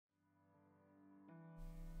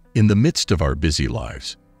In the midst of our busy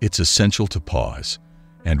lives, it's essential to pause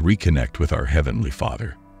and reconnect with our Heavenly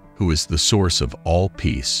Father, who is the source of all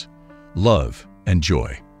peace, love, and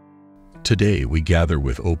joy. Today we gather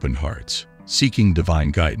with open hearts, seeking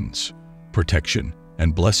divine guidance, protection,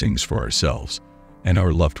 and blessings for ourselves and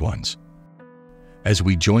our loved ones. As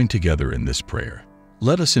we join together in this prayer,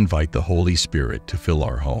 let us invite the Holy Spirit to fill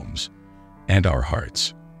our homes and our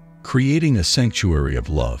hearts, creating a sanctuary of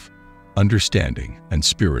love, understanding, and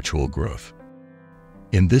spiritual growth.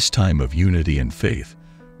 In this time of unity and faith,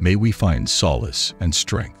 may we find solace and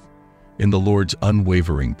strength in the Lord's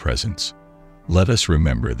unwavering presence. Let us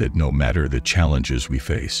remember that no matter the challenges we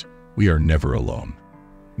face, we are never alone.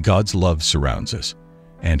 God's love surrounds us,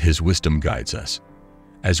 and His wisdom guides us.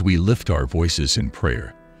 As we lift our voices in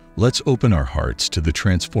prayer, let's open our hearts to the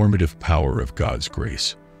transformative power of God's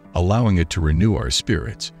grace, allowing it to renew our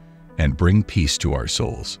spirits and bring peace to our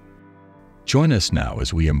souls. Join us now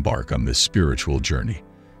as we embark on this spiritual journey,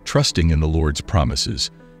 trusting in the Lord's promises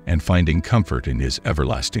and finding comfort in His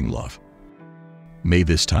everlasting love. May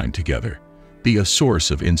this time together be a source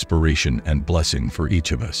of inspiration and blessing for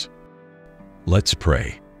each of us. Let's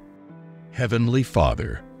pray. Heavenly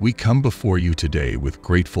Father, we come before You today with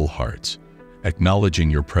grateful hearts, acknowledging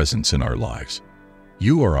Your presence in our lives.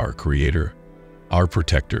 You are our Creator, our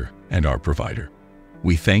Protector, and our Provider.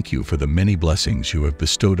 We thank You for the many blessings You have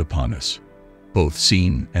bestowed upon us, both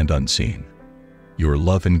seen and unseen. Your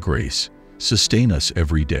love and grace sustain us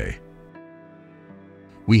every day.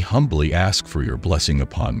 We humbly ask for Your blessing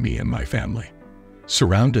upon me and my family.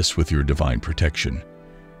 Surround us with Your divine protection,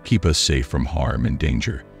 keep us safe from harm and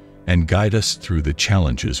danger, and guide us through the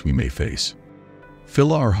challenges we may face.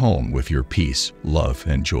 Fill our home with Your peace, love,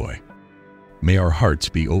 and joy. May our hearts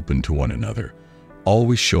be open to one another,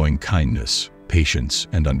 always showing kindness, patience,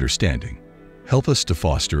 and understanding. Help us to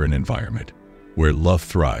foster an environment where love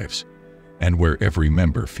thrives and where every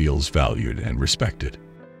member feels valued and respected.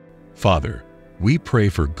 Father, we pray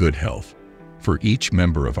for good health for each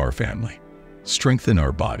member of our family. Strengthen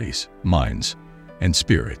our bodies, minds, and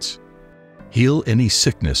spirits. Heal any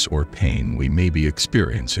sickness or pain we may be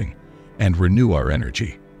experiencing and renew our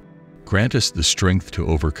energy. Grant us the strength to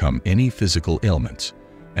overcome any physical ailments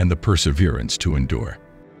and the perseverance to endure.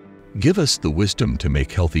 Give us the wisdom to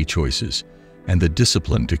make healthy choices and the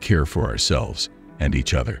discipline to care for ourselves and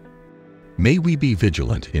each other. May we be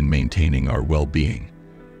vigilant in maintaining our well-being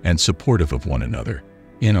and supportive of one another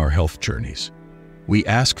in our health journeys. We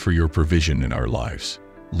ask for Your provision in our lives,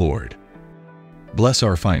 Lord. Bless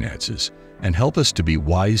our finances and help us to be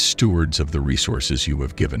wise stewards of the resources You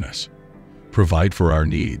have given us. Provide for our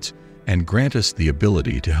needs and grant us the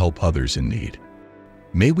ability to help others in need.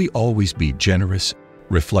 May we always be generous,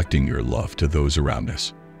 reflecting Your love to those around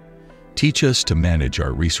us. Teach us to manage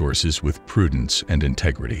our resources with prudence and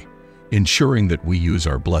integrity, ensuring that we use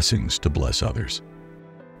our blessings to bless others.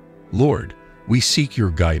 Lord, we seek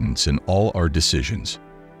Your guidance in all our decisions.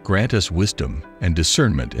 Grant us wisdom and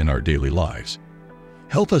discernment in our daily lives.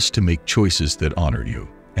 Help us to make choices that honor You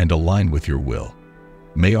and align with Your will.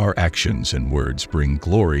 May our actions and words bring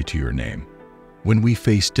glory to Your name. When we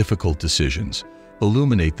face difficult decisions,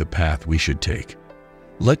 illuminate the path we should take.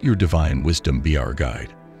 Let Your divine wisdom be our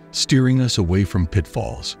guide, steering us away from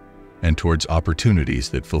pitfalls and towards opportunities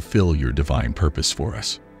that fulfill Your divine purpose for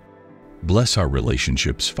us. Bless our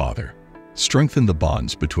relationships, Father. Strengthen the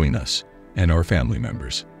bonds between us and our family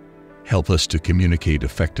members. Help us to communicate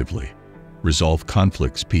effectively, resolve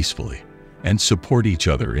conflicts peacefully, and support each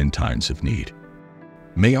other in times of need.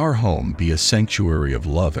 May our home be a sanctuary of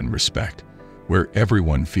love and respect, where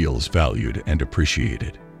everyone feels valued and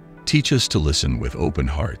appreciated. Teach us to listen with open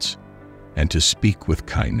hearts and to speak with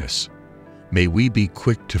kindness. May we be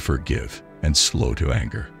quick to forgive and slow to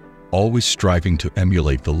anger, always striving to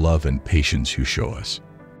emulate the love and patience You show us.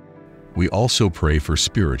 We also pray for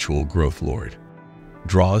spiritual growth, Lord.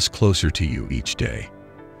 Draw us closer to You each day.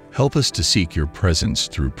 Help us to seek Your presence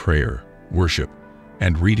through prayer, worship,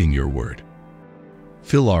 and reading Your word.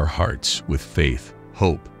 Fill our hearts with faith,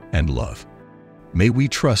 hope, and love. May we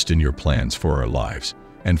trust in Your plans for our lives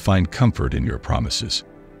and find comfort in Your promises.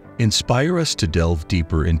 Inspire us to delve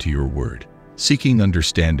deeper into Your word, seeking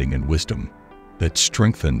understanding and wisdom that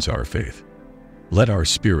strengthens our faith. Let our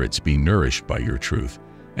spirits be nourished by Your truth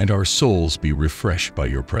and our souls be refreshed by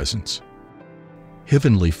Your presence.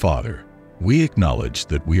 Heavenly Father, we acknowledge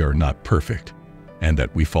that we are not perfect and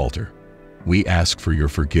that we falter. We ask for Your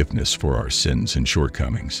forgiveness for our sins and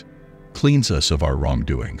shortcomings. Cleanse us of our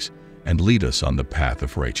wrongdoings and lead us on the path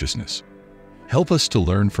of righteousness. Help us to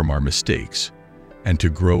learn from our mistakes and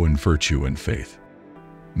to grow in virtue and faith.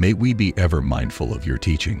 May we be ever mindful of Your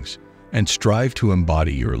teachings and strive to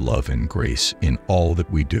embody your love and grace in all that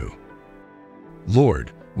we do.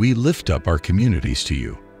 Lord, we lift up our communities to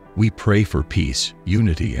you. We pray for peace,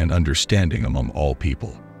 unity, and understanding among all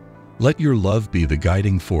people. Let your love be the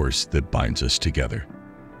guiding force that binds us together.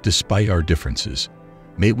 Despite our differences,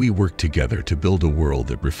 may we work together to build a world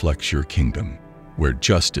that reflects your kingdom, where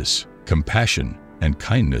justice, compassion, and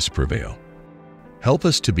kindness prevail. Help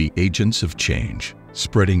us to be agents of change,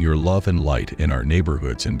 spreading your love and light in our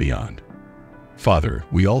neighborhoods and beyond. Father,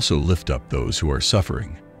 we also lift up those who are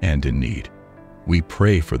suffering and in need. We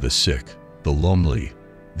pray for the sick, the lonely,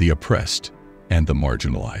 the oppressed, and the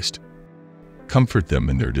marginalized. Comfort them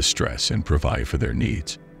in their distress and provide for their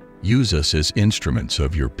needs. Use us as instruments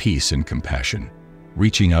of your peace and compassion,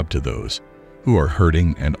 reaching out to those who are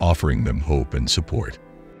hurting and offering them hope and support.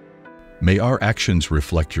 May our actions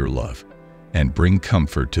reflect your love and bring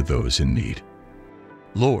comfort to those in need.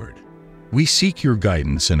 Lord, we seek your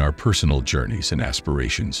guidance in our personal journeys and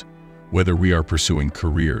aspirations, whether we are pursuing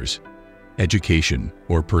careers, education,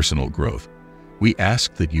 or personal growth. We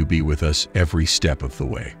ask that you be with us every step of the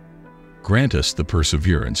way. Grant us the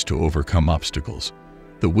perseverance to overcome obstacles,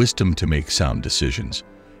 the wisdom to make sound decisions,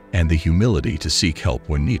 and the humility to seek help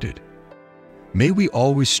when needed. May we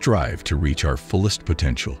always strive to reach our fullest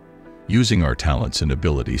potential, using our talents and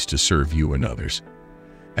abilities to serve you and others.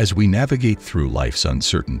 As we navigate through life's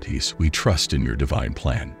uncertainties, we trust in your divine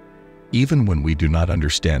plan. Even when we do not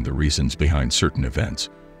understand the reasons behind certain events,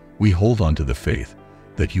 we hold on to the faith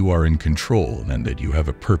that you are in control and that you have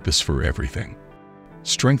a purpose for everything.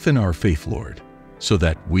 Strengthen our faith, Lord, so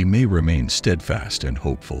that we may remain steadfast and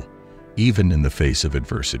hopeful, even in the face of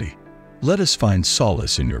adversity. Let us find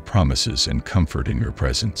solace in your promises and comfort in your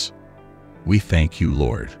presence. We thank you,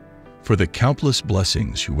 Lord, for the countless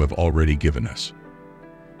blessings you have already given us,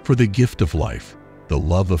 for the gift of life, the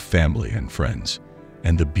love of family and friends,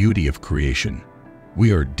 and the beauty of creation.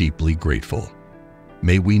 We are deeply grateful.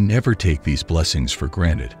 May we never take these blessings for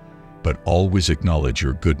granted, but always acknowledge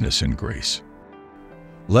your goodness and grace.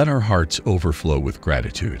 Let our hearts overflow with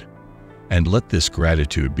gratitude, and let this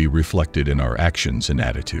gratitude be reflected in our actions and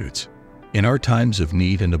attitudes. In our times of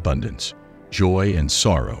need and abundance, joy and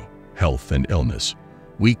sorrow, health and illness,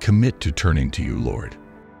 we commit to turning to you, Lord.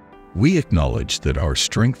 We acknowledge that our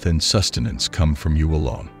strength and sustenance come from you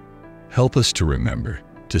alone. Help us to remember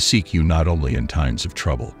to seek you not only in times of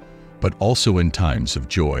trouble, but also in times of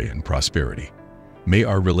joy and prosperity. May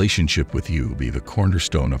our relationship with you be the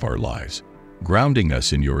cornerstone of our lives, grounding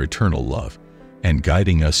us in your eternal love and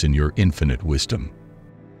guiding us in your infinite wisdom.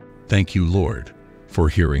 Thank you, Lord, for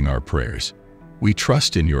hearing our prayers. We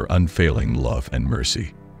trust in your unfailing love and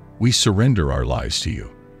mercy. We surrender our lives to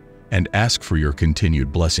you and ask for your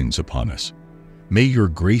continued blessings upon us. May your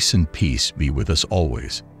grace and peace be with us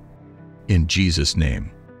always. In Jesus'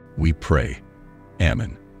 name, we pray.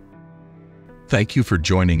 Amen. Thank you for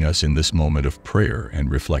joining us in this moment of prayer and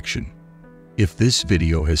reflection. If this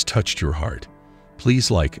video has touched your heart, please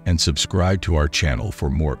like and subscribe to our channel for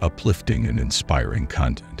more uplifting and inspiring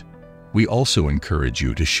content. We also encourage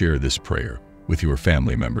you to share this prayer with your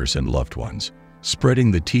family members and loved ones,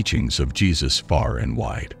 spreading the teachings of Jesus far and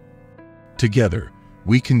wide. Together,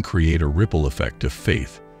 we can create a ripple effect of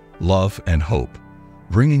faith, love, and hope,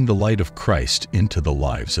 bringing the light of Christ into the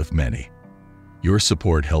lives of many. Your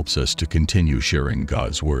support helps us to continue sharing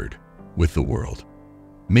God's Word with the world.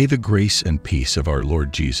 May the grace and peace of our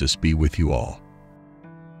Lord Jesus be with you all.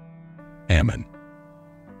 Amen.